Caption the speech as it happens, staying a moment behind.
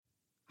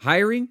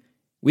Hiring?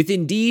 With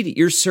Indeed,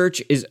 your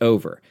search is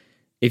over.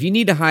 If you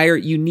need to hire,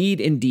 you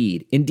need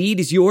Indeed. Indeed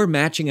is your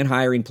matching and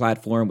hiring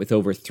platform with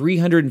over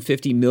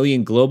 350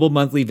 million global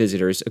monthly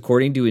visitors,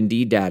 according to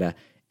Indeed data,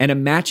 and a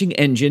matching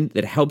engine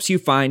that helps you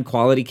find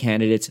quality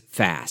candidates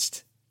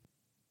fast.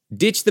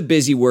 Ditch the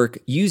busy work.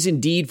 Use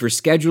Indeed for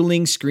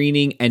scheduling,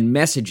 screening, and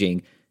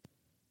messaging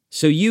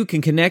so you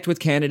can connect with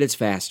candidates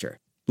faster.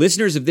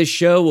 Listeners of this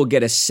show will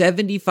get a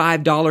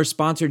 $75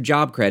 sponsored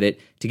job credit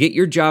to get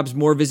your jobs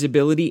more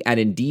visibility at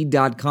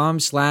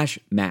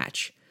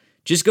Indeed.com/match.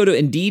 Just go to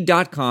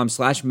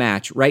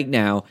Indeed.com/match right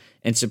now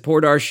and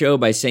support our show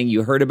by saying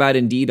you heard about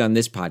Indeed on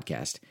this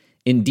podcast.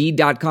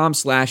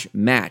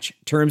 Indeed.com/match.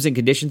 Terms and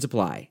conditions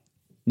apply.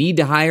 Need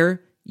to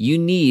hire? You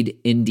need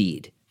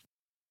Indeed.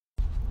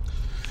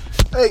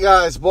 Hey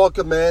guys,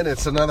 welcome in.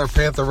 It's another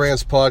Panther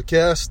Rants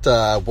podcast.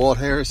 Walt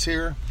Harris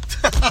here.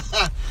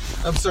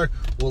 I'm sorry,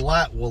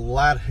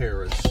 Walt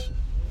Harris.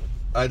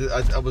 I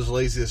was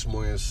lazy this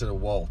morning instead of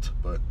Walt,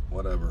 but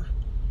whatever.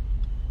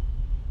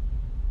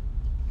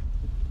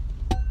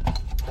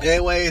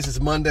 Anyways, it's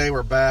Monday.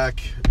 We're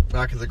back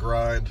at the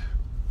grind.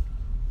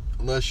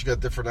 Unless you got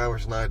different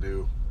hours than I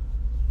do.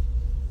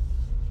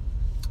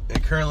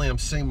 And currently I'm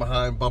sitting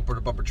behind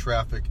bumper-to-bumper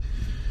traffic,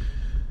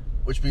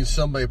 which means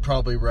somebody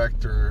probably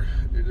wrecked, or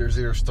there's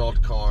either a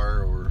stalled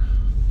car, or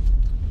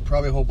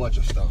probably a whole bunch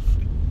of stuff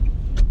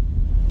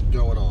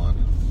going on,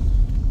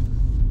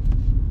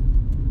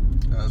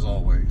 as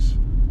always.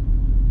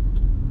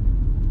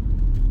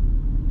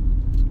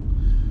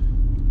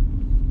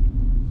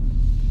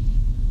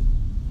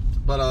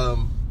 But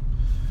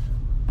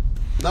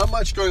not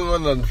much going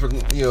on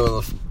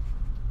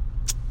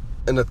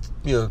in the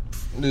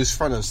news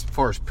front as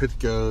far as Pitt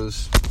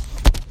goes.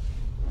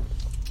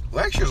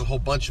 Well, actually, there's a whole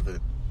bunch of it,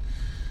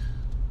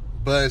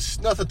 but it's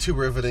nothing too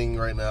riveting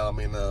right now. I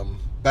mean,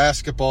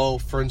 basketball,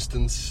 for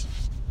instance,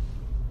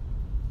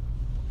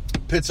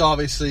 Pitt's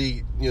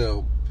obviously,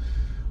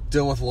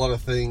 dealing with a lot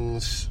of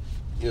things.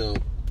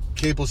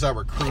 Capel's out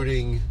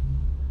recruiting.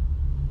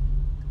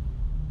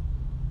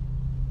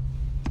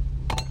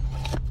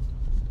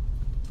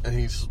 And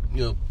he's,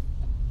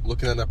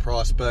 looking at the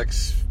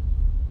prospects,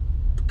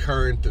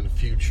 current and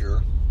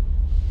future.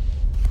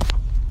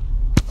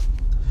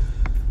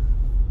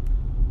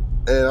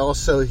 And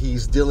also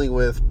he's dealing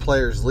with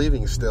players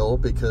leaving still,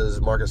 because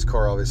Marcus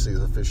Carr obviously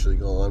is officially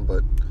gone.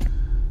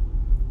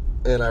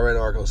 And I read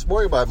an article this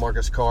morning about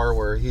Marcus Carr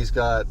where he's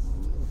got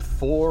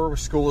 4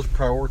 schools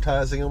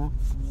prioritizing him.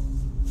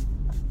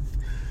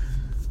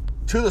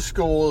 2 of the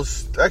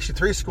schools, actually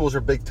 3 schools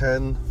are Big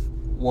Ten.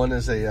 1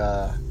 is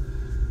a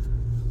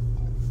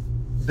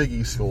Big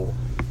East school.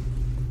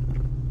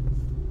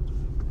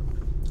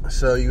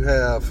 So you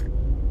have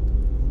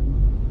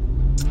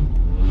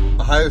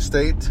Ohio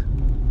State,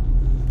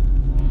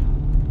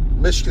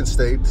 Michigan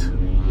State.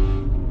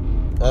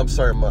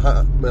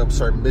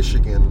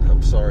 Michigan.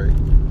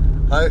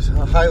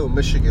 Ohio,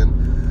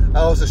 Michigan.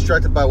 I was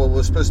distracted by what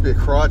was supposed to be a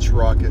crotch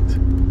rocket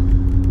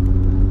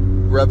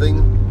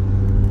revving,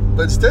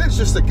 but instead it's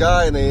just a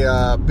guy in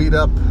a beat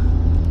up.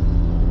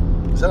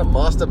 Is that a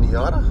Mazda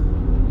Miata?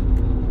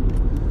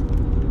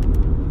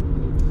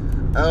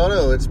 I don't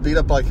know. It's beat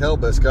up like hell,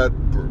 but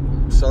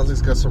sounds like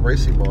it's got some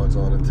racing mods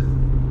on it.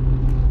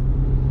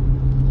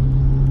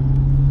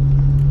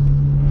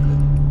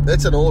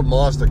 It's an old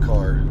Mazda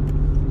car.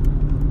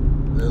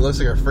 It looks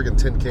like a freaking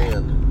tin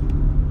can.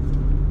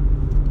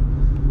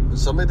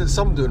 Somebody did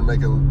something to it to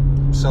make it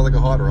sound like a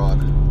hot rod.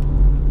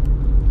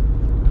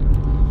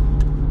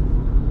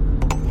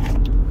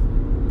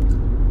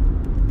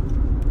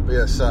 But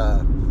yes,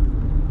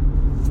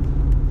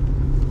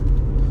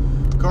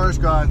 car's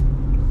got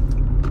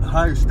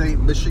Ohio State,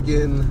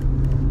 Michigan,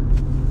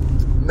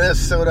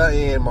 Minnesota,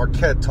 and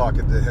Marquette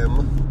talking to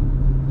him.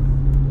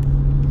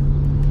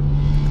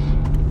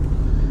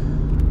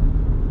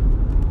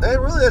 And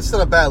really, that's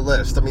not a bad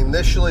list. I mean,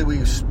 initially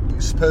we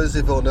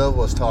supposedly Villanova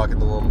was talking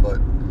to him, but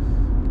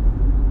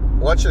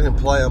watching him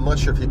play, I'm not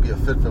sure if he'd be a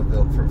fit for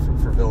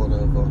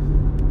Villanova.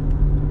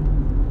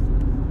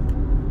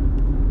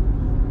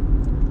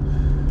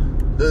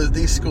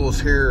 These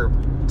schools here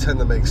tend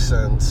to make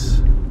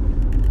sense.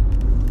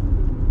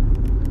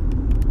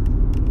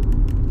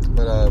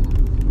 But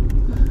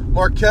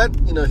Marquette,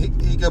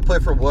 he go play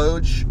for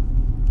Woj.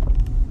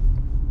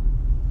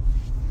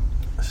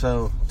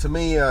 So to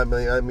me, I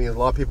mean, a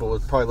lot of people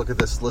would probably look at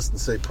this list and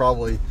say he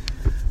probably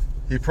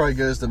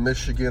goes to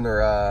Michigan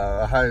or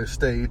Ohio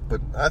State, but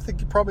I think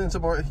he probably ends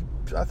up I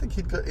think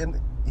he'd go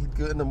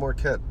into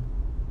Marquette.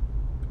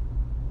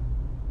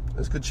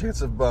 There's a good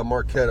chance of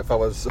Marquette if I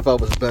was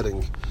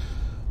betting,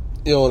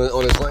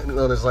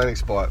 on his landing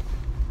spot.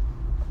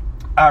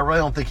 I really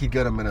don't think he'd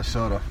go to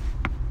Minnesota,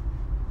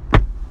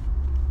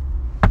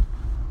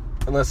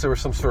 unless there was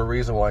some sort of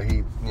reason why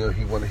he'd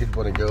want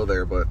to go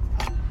there, but.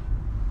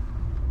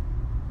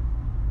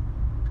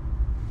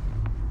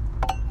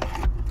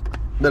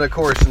 Then, of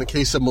course, in the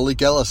case of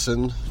Malik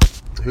Ellison,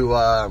 who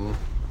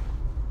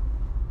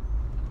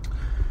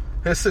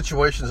his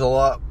situation is a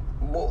lot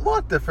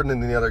different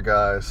than the other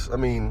guys. I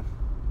mean,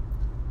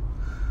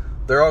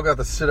 they're all got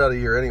to sit out a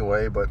year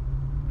anyway, but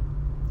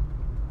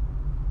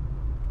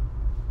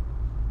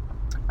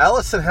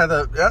Allison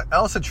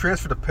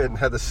transferred to Pitt and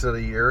had to sit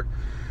a year.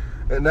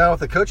 And now with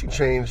the coaching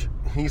change,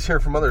 he's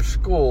hearing from other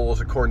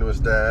schools, according to his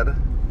dad.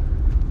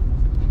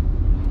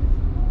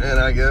 And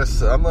I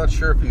guess, I'm not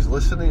sure if he's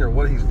listening or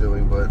what he's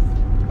doing, but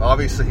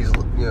obviously he's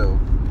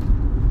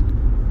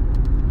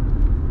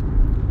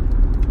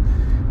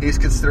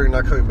considering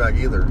not coming back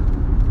either.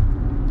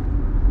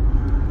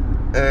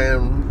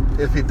 And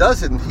if he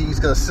doesn't, he's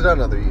going to sit out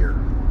another year.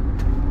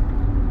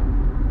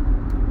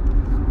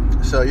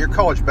 So your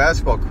college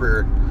basketball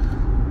career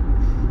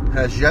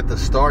has yet to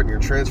start, and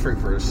you're transferring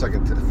for the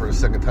second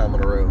time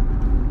in a row.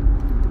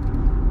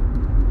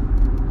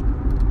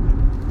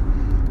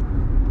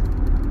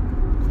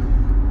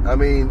 I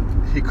mean,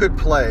 he could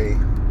play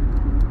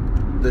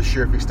this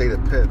year if he stayed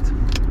at Pitt.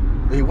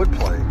 He would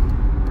play.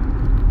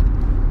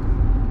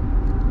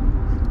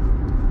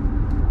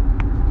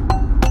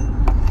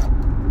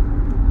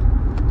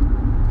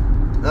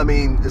 I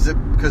mean, is it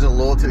because of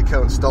loyalty to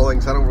Kevin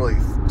Stallings? I don't really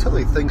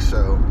totally think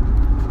so.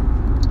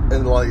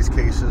 In a lot of these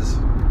cases,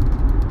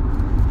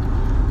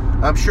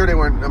 I'm sure they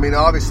weren't. I mean,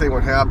 obviously they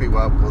weren't happy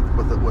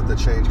with the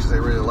change because they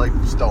really liked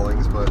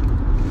Stallings. But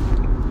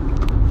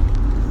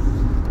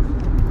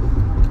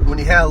when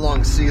you had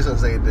long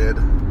seasons, they did,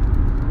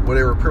 where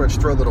they were pretty much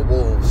thrown to the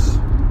wolves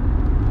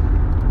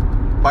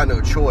by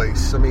no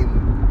choice. I mean,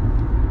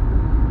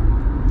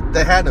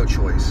 they had no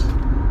choice.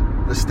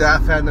 The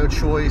staff had no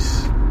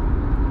choice.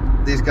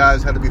 These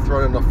guys had to be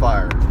thrown in the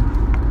fire.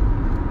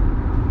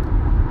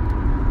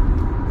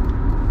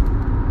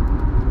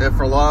 And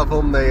for a lot of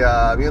them,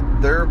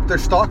 their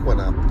stock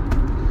went up.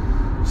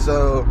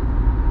 So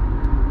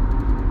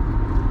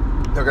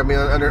they're going to be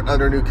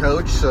under a new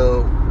coach.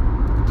 So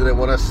do they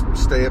want to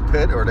stay at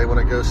Pitt, or do they want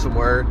to go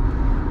somewhere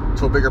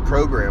to a bigger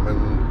program?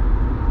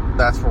 And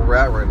that's where we're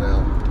at right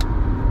now.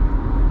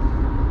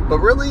 But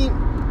really,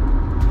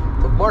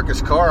 with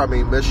Marcus Carr, I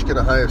mean, Michigan,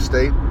 Ohio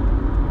State,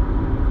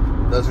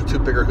 those are two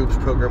bigger hoops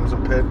programs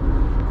in Pitt.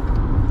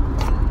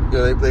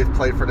 They've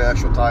played for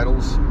national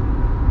titles.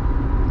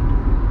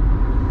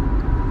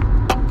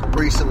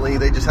 Recently,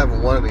 they just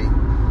haven't won any.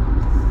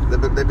 They've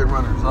been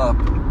runners up.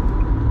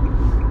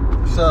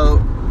 So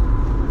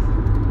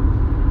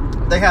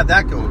they have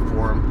that going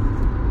for them.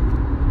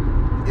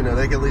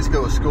 They can at least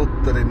go to school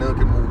that they know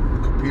can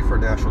compete for a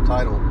national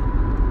title.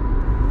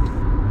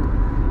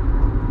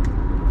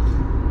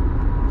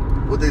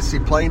 Would they see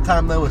playing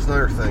time though? Is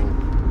another thing.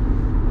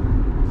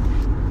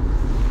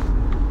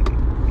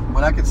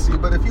 But I can see.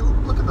 But if you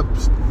look at the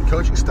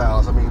coaching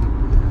styles, I mean,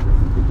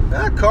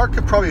 Carr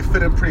could probably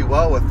fit in pretty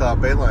well with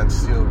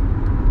Beilin's,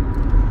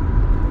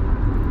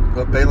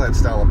 Beilin's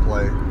style of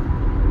play.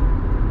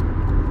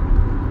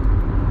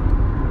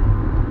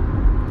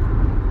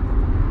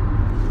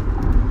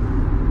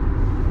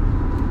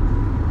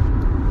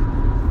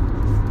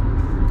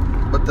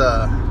 But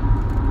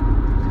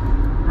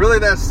really,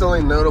 that's the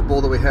only notable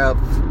that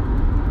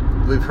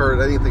we've heard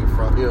anything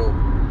from.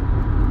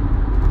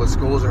 What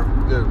schools are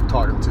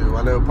talking to.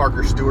 I know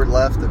Parker Stewart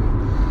left, and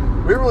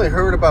we haven't really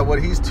heard about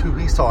who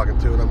he's talking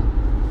to. And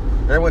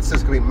everyone says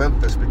it's going to be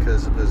Memphis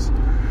because of his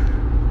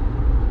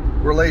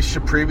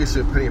relationship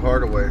previously with Penny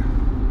Hardaway.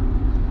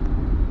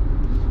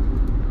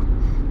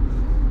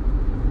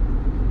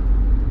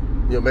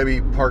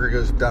 Maybe Parker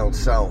goes down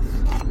south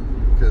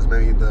because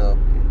maybe the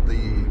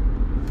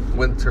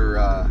winter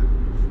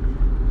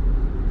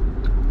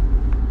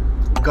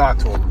got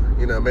to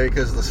him. Maybe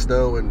because of the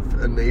snow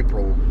in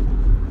April.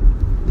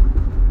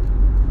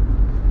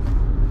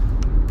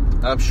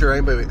 I'm sure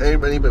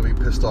anybody would be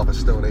pissed off at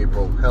snow in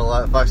April. Hell,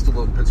 if I still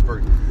live in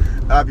Pittsburgh,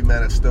 I'd be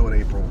mad at snow in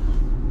April.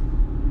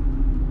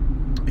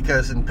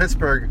 Because in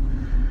Pittsburgh,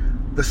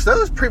 the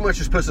snow is pretty much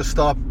supposed to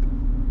stop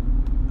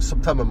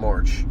sometime in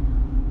March.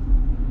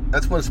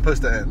 That's when it's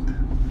supposed to end.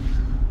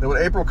 Then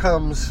when April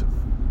comes,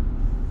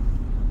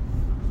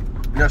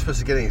 you're not supposed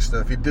to get any snow.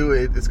 If you do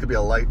it, it's going to be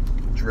a light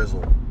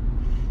drizzle.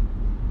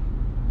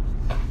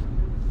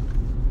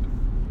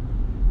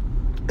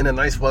 And a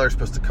nice weather's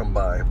supposed to come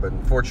by, but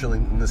unfortunately,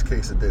 in this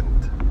case, it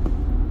didn't.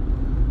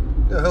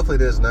 Hopefully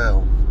it is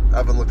now. I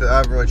haven't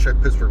really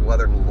checked Pittsburgh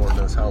weather in Lord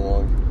knows how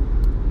long.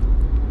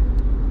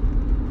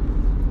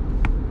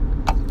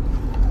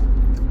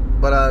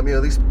 But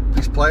these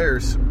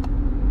players,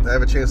 they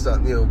have a chance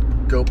to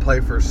go play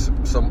for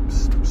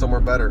somewhere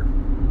better,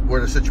 where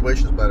the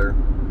situation's better.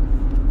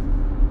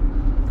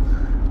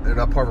 They're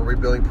not part of a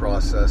rebuilding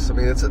process. I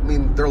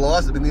mean, they're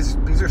lost. I mean,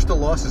 these are still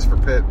losses for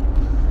Pitt.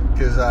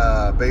 Because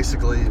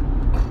basically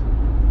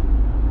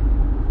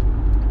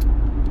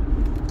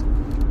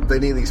they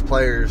need these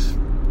players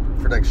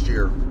for next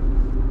year.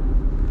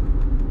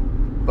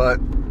 But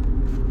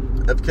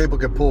if Cable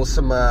could pull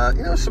some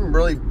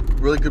really,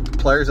 really good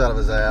players out of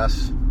his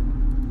ass,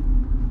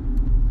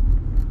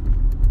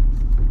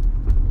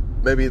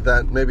 maybe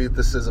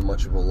this isn't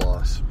much of a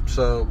loss.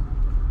 So,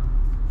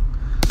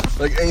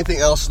 like anything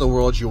else in the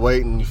world, you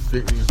wait and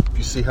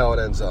you see how it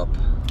ends up.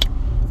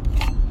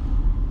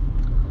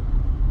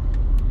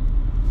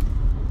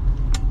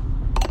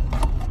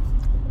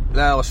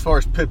 Now, as far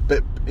as Pitt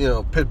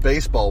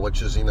baseball,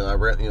 which is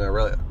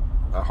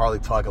I hardly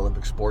talk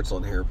Olympic sports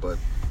on here, but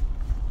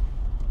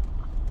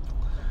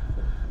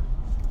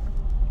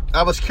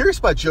I was curious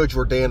about Joe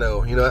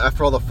Giordano.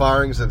 After all the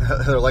firings that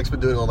Heather Lake's been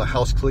doing, all the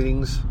house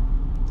cleanings,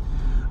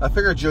 I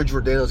figured Joe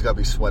Giordano's got to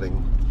be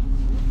sweating.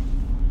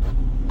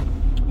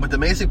 But the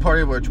amazing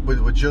part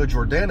with Joe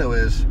Giordano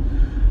is,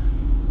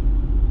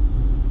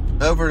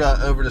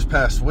 over this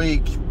past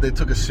week, they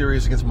took a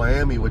series against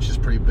Miami, which is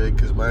pretty big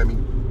because Miami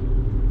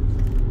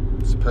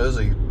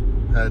supposedly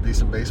had a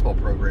decent baseball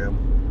program.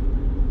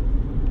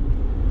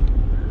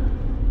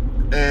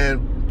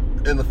 And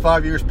in the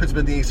 5 years Pitt's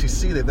been in the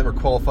ACC, they've never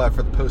qualified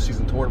for the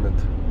postseason tournament.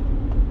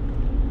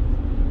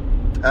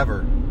 Ever.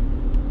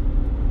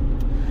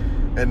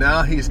 And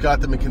now he's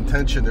got them in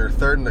contention. They're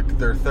third in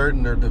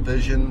their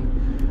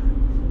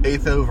division,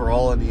 8th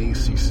overall in the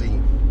ACC.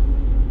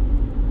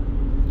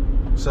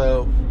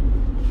 So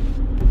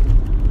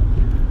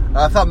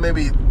I thought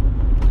maybe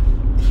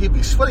he'd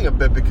be sweating a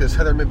bit because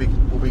Heather maybe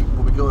will be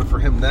going for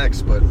him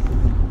next, but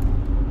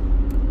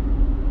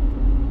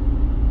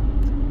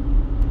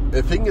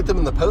if he can get them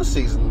in the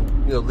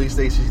postseason, at least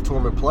ACC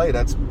tournament play,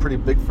 that's pretty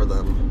big for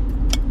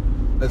them.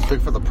 That's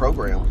big for the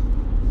program.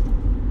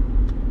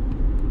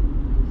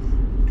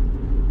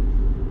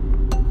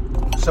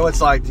 So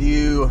it's like, do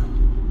you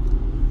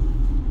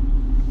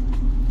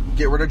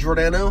get rid of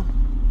Giordano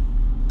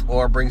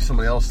or bring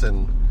somebody else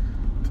in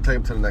to take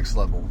him to the next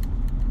level?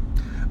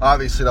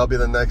 Obviously, that'll be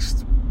the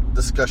next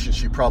discussion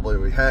she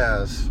probably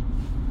has.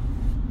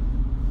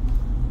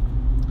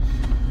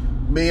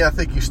 Me, I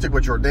think you stick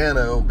with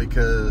Giordano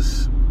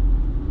because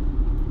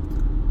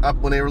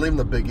when they were leaving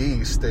the Big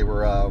East, they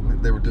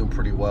were doing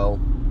pretty well.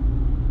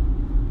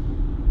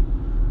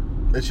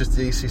 It's just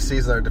the ACC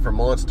is a different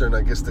monster, and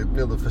I guess the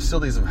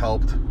facilities have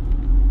helped.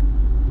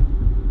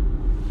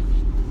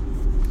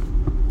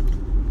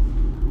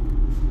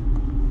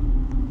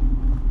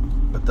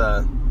 But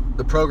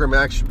the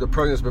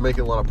program's been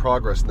making a lot of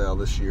progress now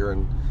this year,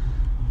 and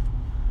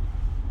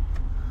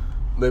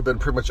they've been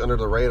pretty much under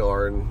the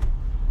radar. And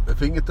if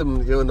you can get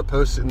them, in the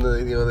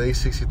the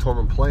ACC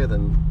tournament play,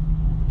 then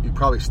you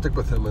probably stick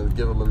with him and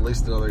give him at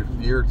least another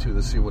year or two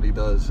to see what he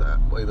does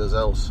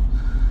else.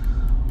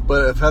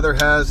 But if Heather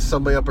has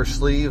somebody up her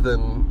sleeve,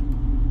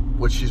 then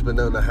which she's been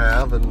known to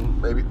have, then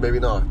maybe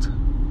not.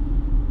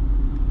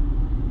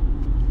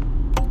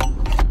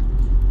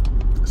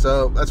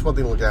 So that's one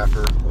thing to look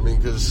after. I mean,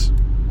 because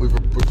we've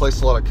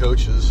replaced a lot of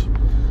coaches.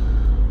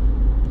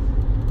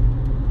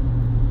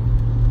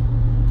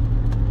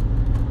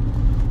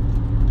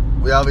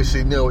 We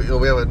obviously know we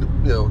have a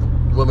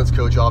the women's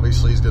coach.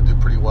 Obviously, he's going to do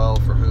pretty well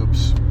for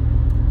hoops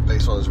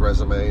based on his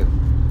resume, and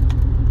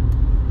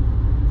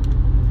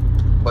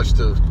much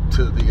to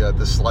the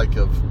dislike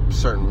of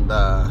certain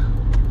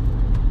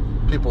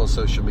people on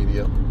social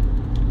media.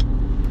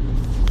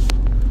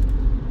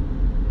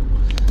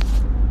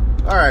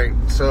 All right,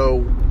 so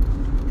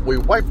we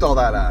wiped all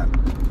that out.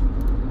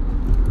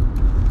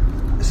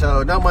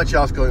 So not much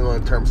else going on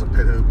in terms of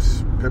Pitt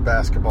hoops, Pitt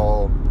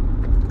basketball.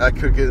 I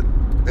could get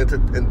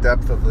in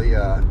depth of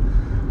the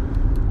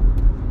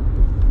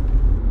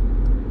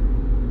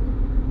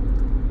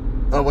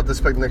what to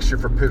expect next year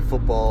for Pitt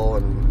football,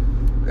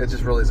 and it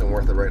just really isn't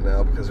worth it right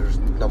now because there's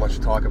not much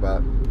to talk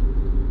about.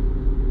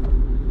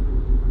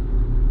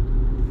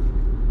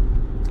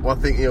 One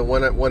thing,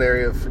 one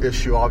area of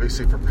issue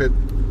obviously for Pitt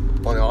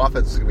on the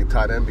offense is going to be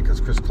tight end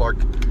because Chris Clark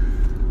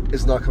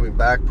is not coming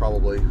back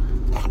probably.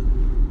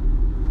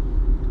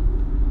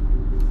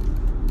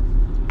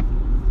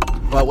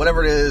 But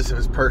whatever it is, if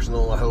it's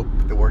personal, I hope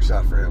it works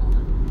out for him.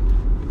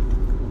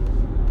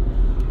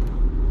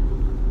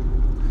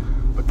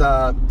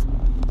 But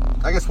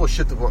I guess we'll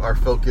shift our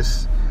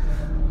focus.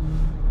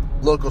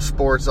 Local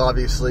sports,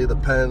 obviously. The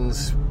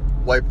Pens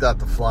wiped out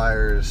the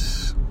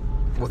Flyers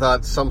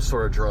without some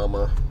sort of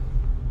drama.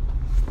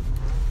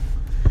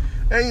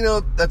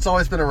 And, that's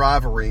always been a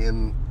rivalry,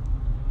 and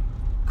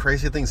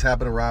crazy things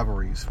happen in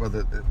rivalries,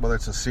 whether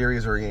it's a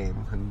series or a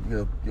game.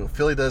 And,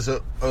 Philly does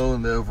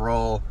own the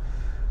overall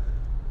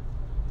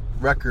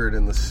record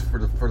in this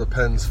for the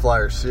Pens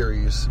Flyers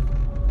series,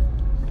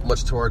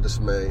 much to our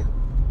dismay.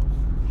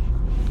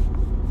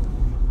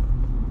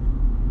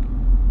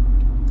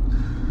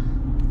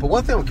 But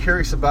one thing I'm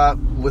curious about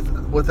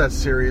with that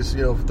series,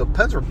 the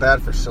Pens were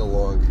bad for so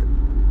long,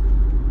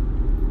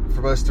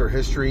 for most of their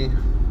history,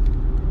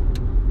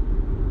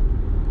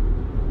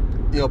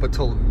 up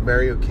until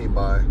Mario came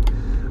by.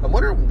 I'm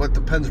wondering what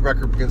the Pens'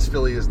 record against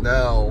Philly is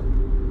now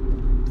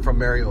from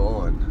Mario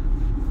on.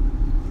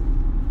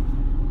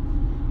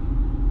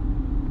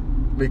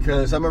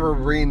 Because I remember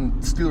reading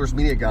Steelers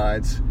media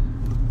guides,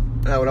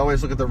 and I would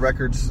always look at the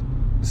records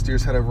the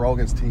Steelers had overall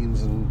against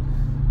teams, and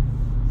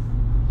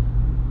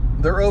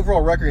their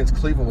overall record against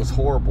Cleveland was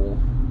horrible.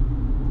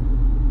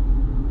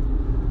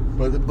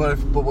 But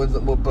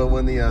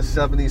when the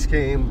 70s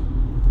came,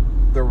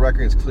 their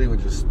record against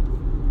Cleveland just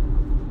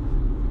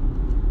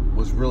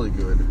was really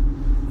good.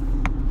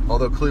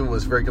 Although Cleveland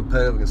was very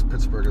competitive against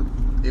Pittsburgh,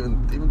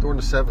 even during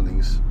the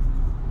 70s.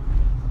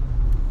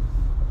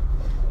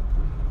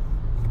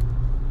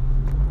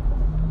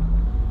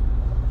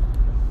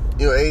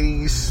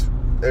 80s,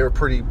 they were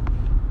pretty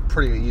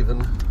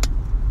even.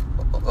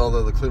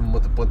 Although the Cleveland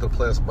went to the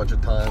playoffs a bunch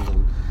of times,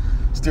 and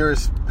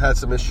Steelers had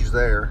some issues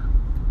there.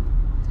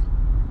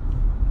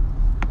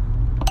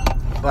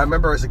 But I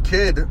remember as a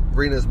kid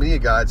reading those media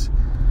guides,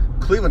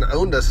 Cleveland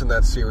owned us in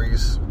that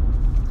series,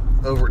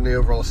 over in the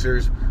overall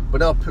series.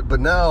 But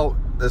now,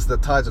 as the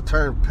tides have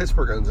turned,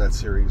 Pittsburgh owns that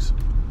series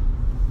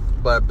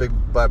by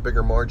a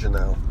bigger margin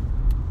now.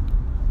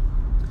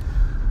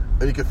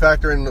 And you can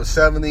factor in the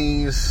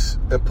 70s,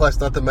 and plus,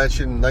 not to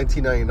mention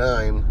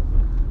 1999,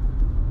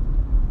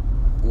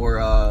 where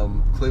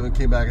Cleveland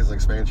came back as an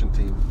expansion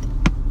team,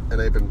 and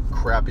they've been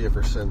crappy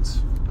ever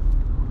since.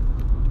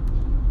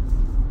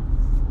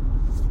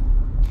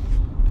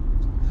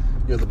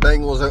 The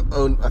Bengals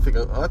owned. I think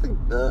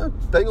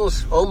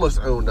Bengals almost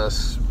owned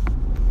us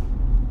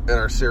in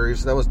our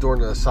series. That was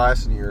during the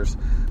Esiason years.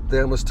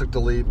 They almost took the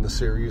lead in the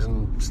series,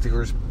 and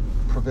Steelers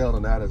prevailed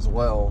in that as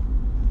well.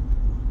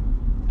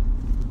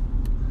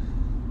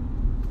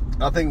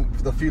 I think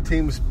the few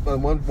teams,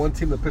 one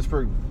team that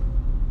Pittsburgh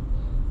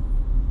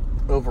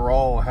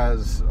overall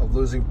has a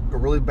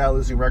really bad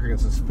losing record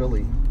against is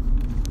Philly.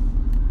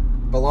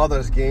 But a lot of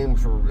those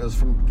games was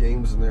from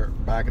games in there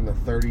back in the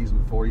 30s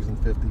and 40s and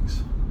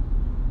 50s.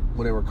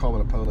 When they were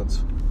common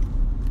opponents.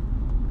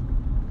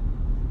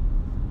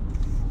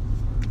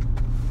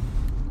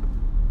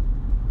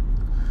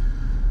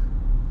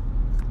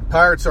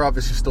 Pirates are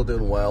obviously still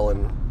doing well,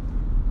 and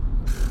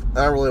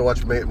I don't really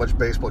watch much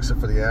baseball except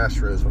for the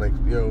Astros when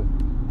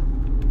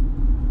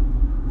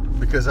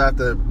because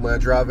when I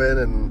drive in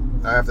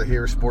and I have to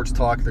hear sports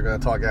talk, they're going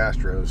to talk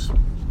Astros.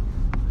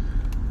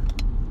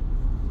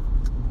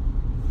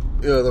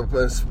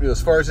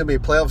 As far as NBA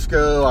playoffs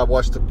go, I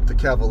watched the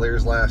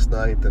Cavaliers last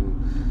night, and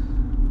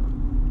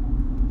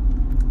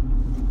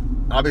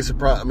I'll be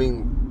surprised.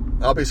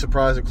 I'll be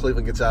surprised if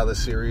Cleveland gets out of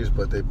this series,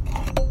 but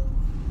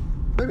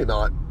maybe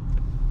not.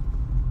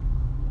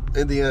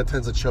 Indiana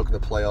tends to choke in the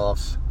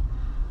playoffs,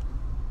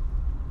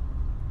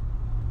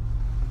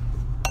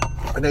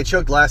 and they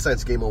choked last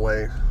night's game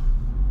away,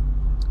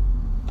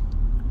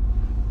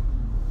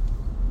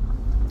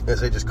 as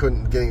they just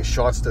couldn't get any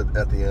shots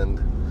at the end.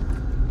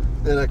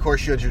 And of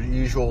course, you had your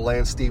usual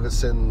Lance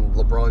Stevenson,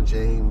 LeBron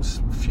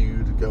James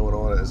feud going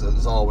on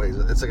as always.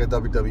 It's like a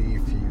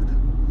WWE feud.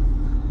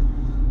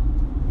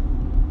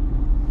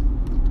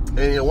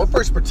 And one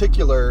person in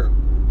particular,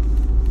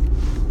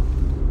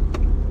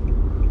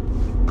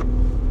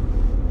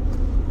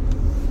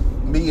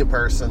 media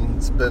person,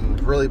 has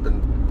really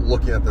been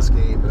looking at this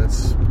game, and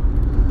it's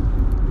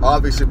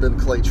obviously been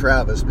Clay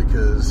Travis,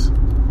 because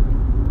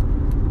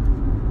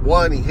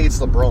one, he hates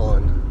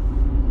LeBron,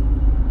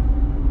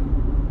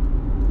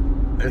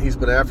 and he's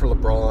been after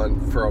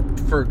LeBron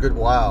for a good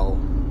while.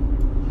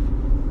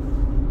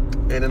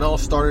 And it all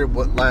started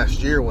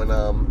last year when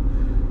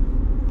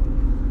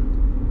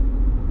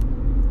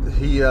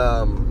he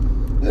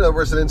there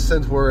was an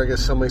instance where I guess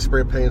somebody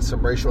spray painted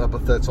some racial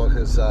epithets on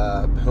his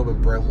home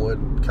in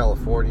Brentwood,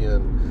 California,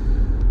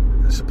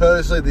 and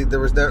supposedly there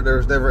was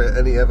never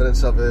any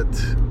evidence of it,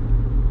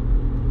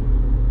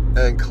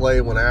 and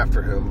Clay went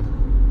after him,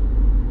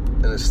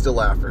 and is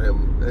still after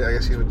him. I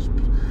guess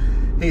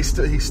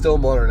he's still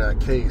monitoring that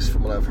case,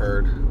 from what I've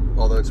heard,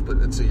 although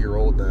it's a year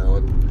old now.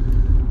 And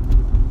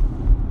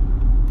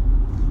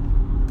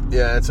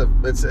yeah, it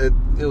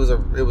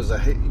was a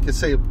hate, you could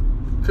say it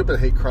could have been a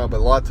hate crime, but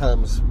a lot of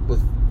times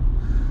with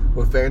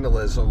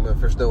vandalism, if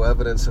there's no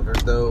evidence, if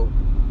there's no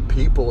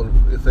people,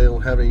 and if they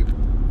don't have any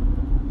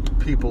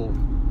people,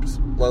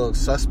 let alone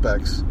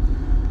suspects,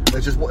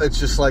 it's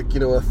just like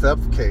a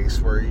theft case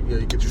where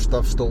you get your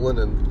stuff stolen,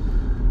 and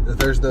if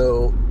they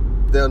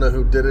don't know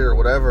who did it or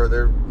whatever,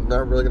 they're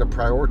not really going to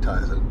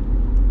prioritize it.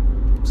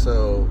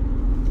 So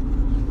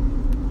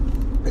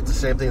it's the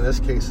same thing in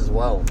this case as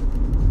well.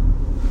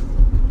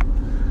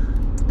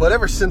 But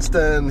ever since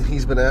then,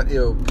 he's been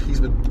after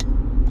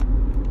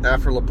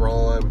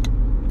LeBron,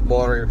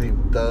 monitoring everything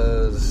he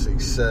does, he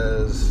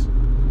says,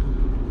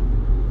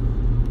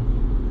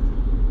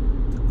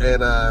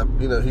 and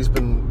he's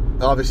been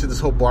obviously this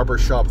whole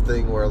barbershop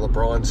thing where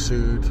LeBron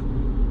sued,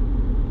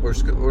 where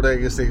I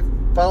guess they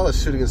filed a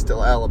suit against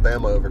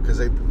Alabama over because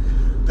they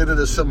did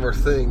a similar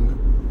thing.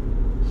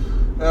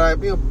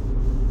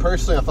 And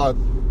personally, I thought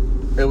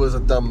it was a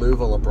dumb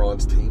move on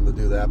LeBron's team to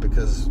do that,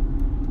 because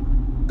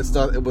it's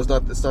not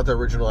the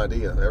original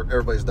idea.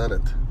 Everybody's done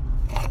it.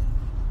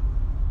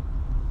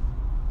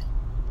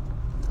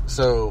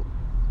 So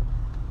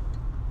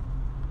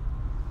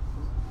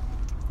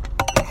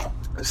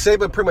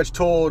Saban pretty much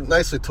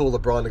nicely told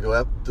LeBron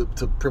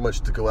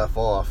to go F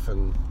off,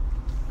 and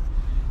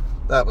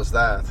that was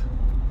that.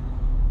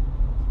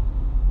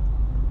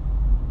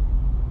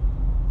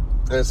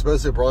 And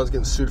supposedly LeBron's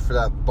getting sued for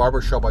that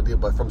barbershop idea,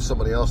 but from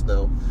somebody else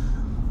now.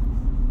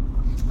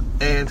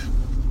 And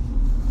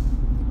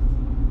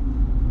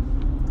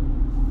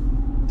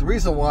the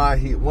reason why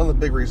one of the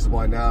big reasons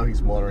why now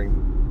he's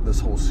monitoring this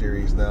whole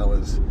series now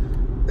is,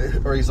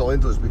 or he's all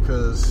into it, is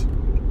because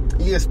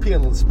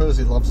ESPN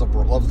supposedly loves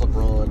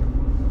LeBron.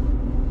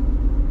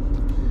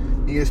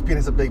 ESPN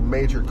has a big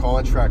major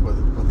contract with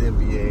the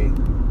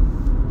NBA.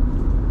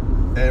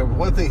 And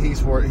one thing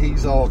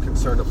he's all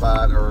concerned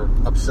about or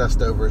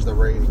obsessed over is the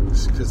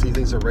ratings, because he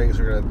thinks the ratings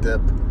are going to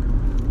dip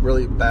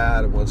really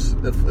bad if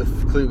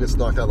Cleveland gets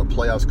knocked out of the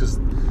playoffs, because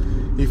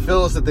he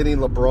feels that they need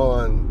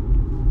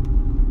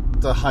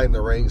LeBron to heighten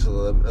the ratings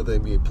of the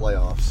NBA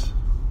playoffs.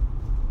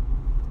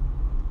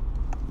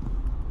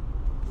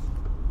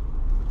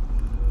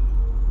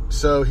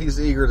 So he's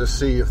eager to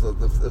see if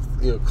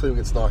Cleveland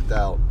gets knocked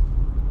out.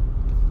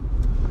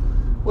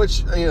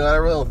 Which, I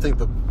really don't think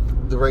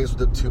the ratings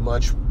will dip too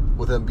much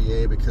with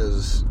NBA,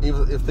 because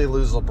even if they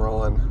lose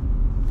LeBron,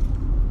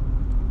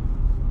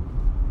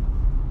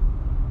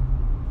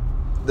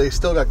 they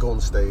still got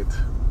Golden State.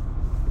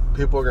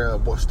 People are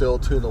going to still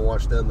tune to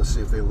watch them to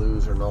see if they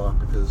lose or not,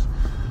 because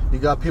you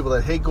got people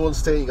that hate Golden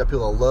State, you got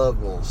people that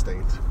love Golden State.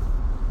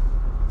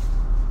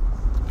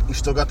 You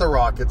still got the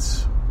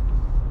Rockets.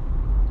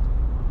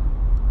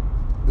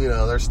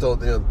 They're still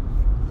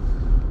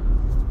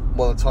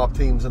one of the top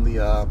teams in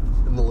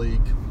the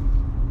league.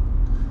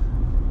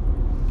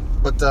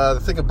 But the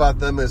thing about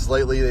them is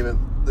lately,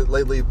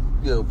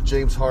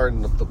 James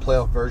Harden, the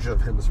playoff version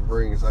of him, is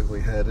rearing his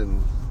ugly head,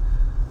 and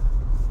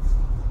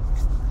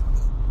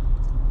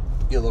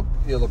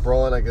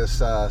LeBron, I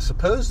guess,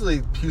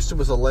 supposedly Houston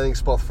was a landing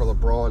spot for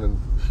LeBron, and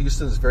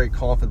Houston is very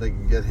confident they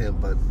can get him.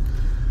 But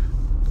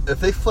if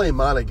they flame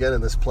out again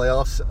in this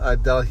playoffs, I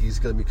doubt he's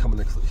going to be coming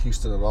to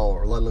Houston at all,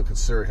 or let alone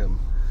consider him.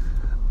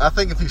 I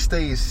think if he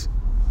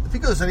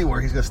goes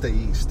anywhere, he's going to stay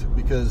east,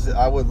 because if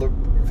I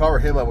were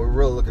him, I would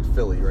really look at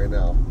Philly right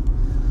now.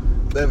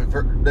 They have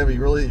a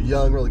really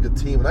young, really good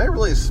team, and I didn't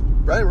realize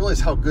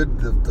how good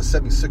the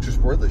 76ers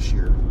were this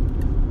year.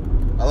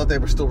 I thought they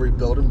were still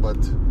rebuilding, but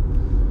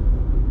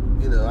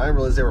I didn't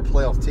realize they were a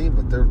playoff team,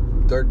 but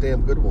they're a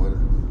damn good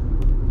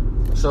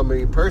one. So,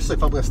 personally,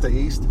 if I'm going to stay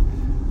east,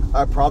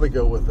 I'd probably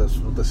go with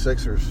the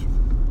Sixers.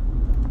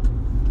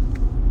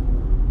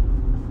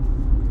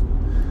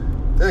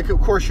 And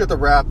of course, you have the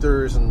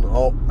Raptors and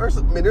all.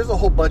 There's a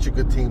whole bunch of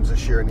good teams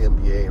this year in the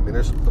NBA.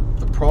 There's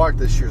the product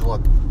this year is a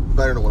lot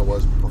better than what it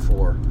was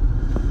before.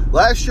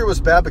 Last year was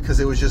bad because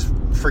it was just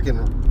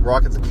freaking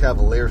Rockets and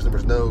Cavaliers. There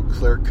was no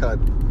clear cut.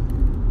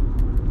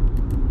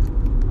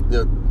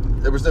 There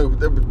was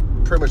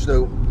pretty much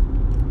no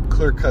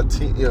clear cut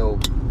team.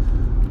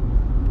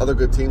 Other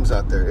good teams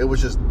out there. It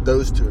was just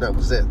those two, and that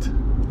was it.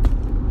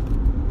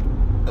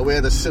 And we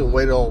had to sit and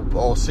wait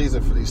all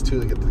season for these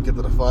two to get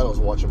to the finals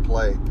and watch them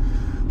play.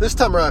 This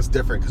time around, it's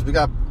different because we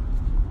got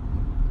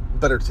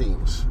better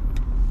teams.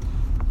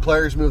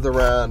 Players moved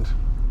around.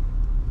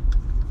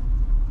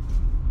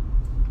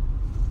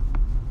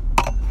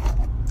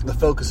 The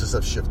focuses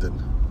have shifted.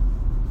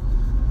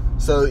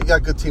 So you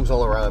got good teams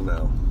all around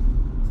now.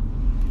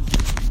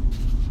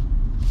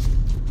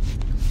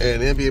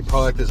 And the NBA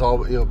product is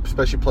always,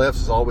 especially playoffs,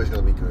 is always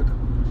going to be good.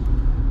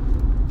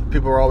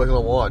 People are always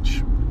going to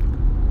watch,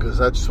 because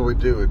that's just what we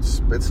do. It's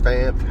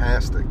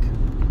fantastic.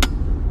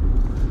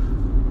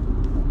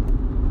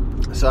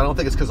 So I don't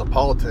think it's because of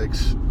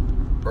politics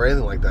or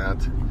anything like that.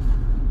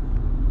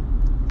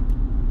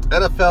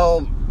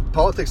 NFL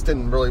politics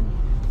didn't really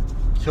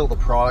kill the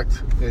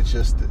product. It's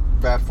just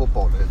bad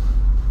football did.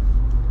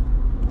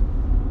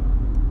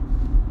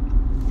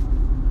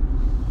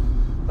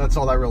 That's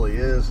all that really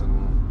is.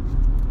 And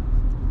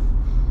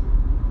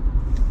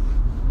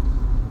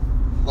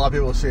a lot of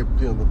people say,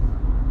 the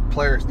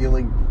players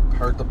kneeling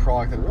hurt the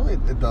product, and really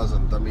it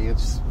doesn't.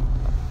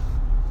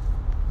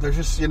 There's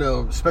just,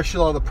 especially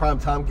a lot of the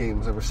primetime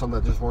games, there were some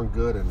that just weren't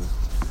good, and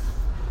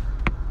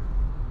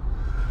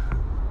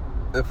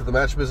if the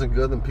matchup isn't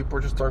good, then people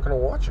just aren't going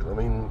to watch it.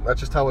 That's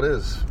just how it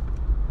is.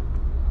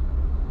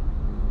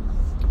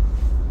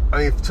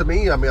 To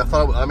me, I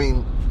thought,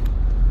 in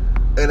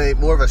a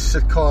more of a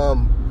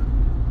sitcom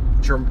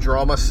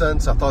drama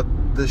sense, I thought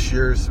this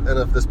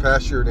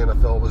past year in the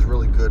NFL was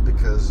really good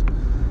because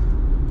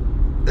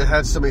it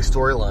had so many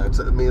storylines.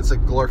 It's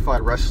like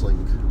glorified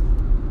wrestling.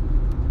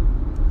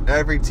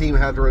 Every team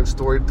had their own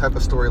type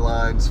of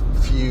storylines,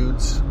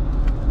 feuds,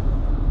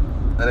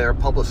 and they were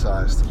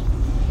publicized.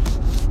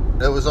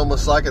 It was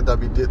almost like it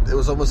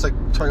was almost like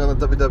turning on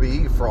the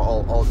WWE for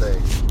all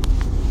day.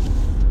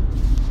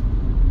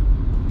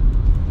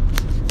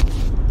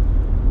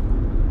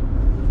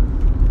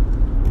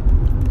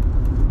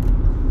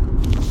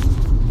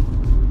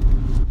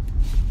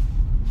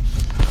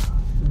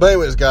 But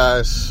anyways,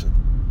 guys,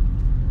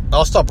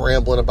 I'll stop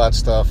rambling about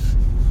stuff.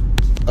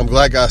 I'm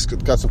glad guys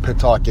got some Pitt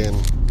talk in.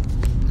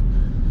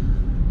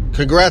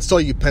 Congrats to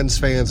all you Pens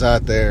fans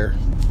out there.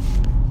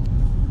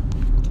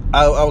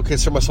 I would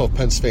consider myself a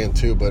Pens fan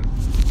too, but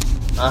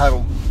I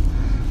don't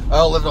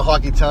live in a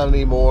hockey town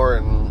anymore,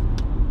 and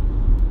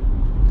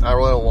I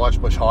really don't watch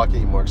much hockey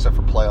anymore except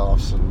for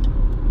playoffs. And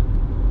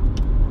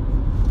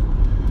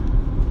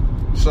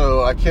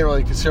so I can't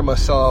really consider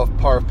myself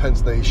part of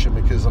Pens Nation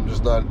because I'm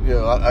just not,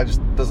 I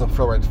just doesn't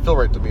feel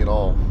right to me at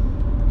all.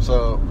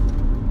 So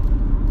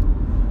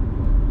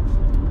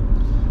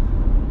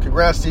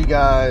congrats to you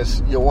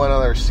guys. You won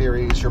another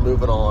series. You're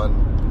moving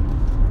on.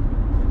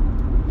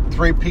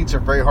 three-peats are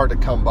very hard to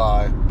come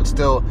by. But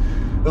still,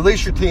 at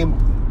least your team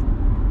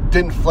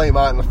didn't flame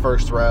out in the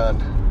first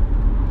round.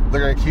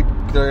 They're gonna keep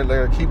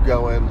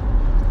going,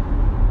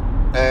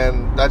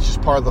 and that's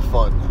just part of the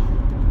fun.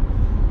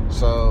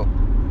 So,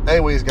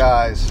 anyways,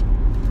 guys,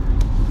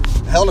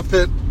 hell to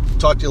Pitt.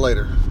 Talk to you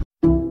later.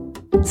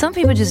 Some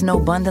people just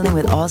know bundling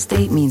with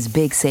Allstate means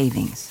big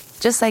savings.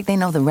 Just like they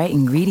know the right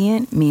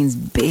ingredient means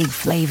big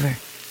flavor.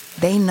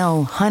 They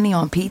know honey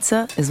on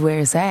pizza is where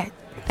it's at.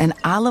 And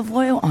olive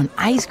oil on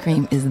ice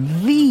cream is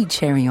the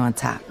cherry on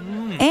top.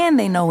 And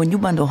they know when you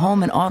bundle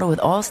home and auto with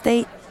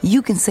Allstate,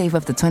 you can save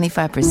up to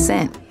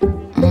 25%.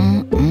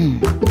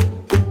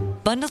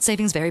 Bundled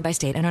savings vary by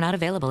state and are not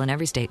available in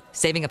every state.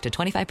 Saving up to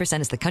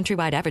 25% is the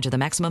countrywide average of the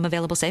maximum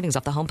available savings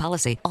off the home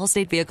policy.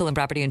 Allstate Vehicle and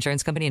Property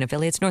Insurance Company and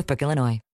Affiliates, Northbrook, Illinois.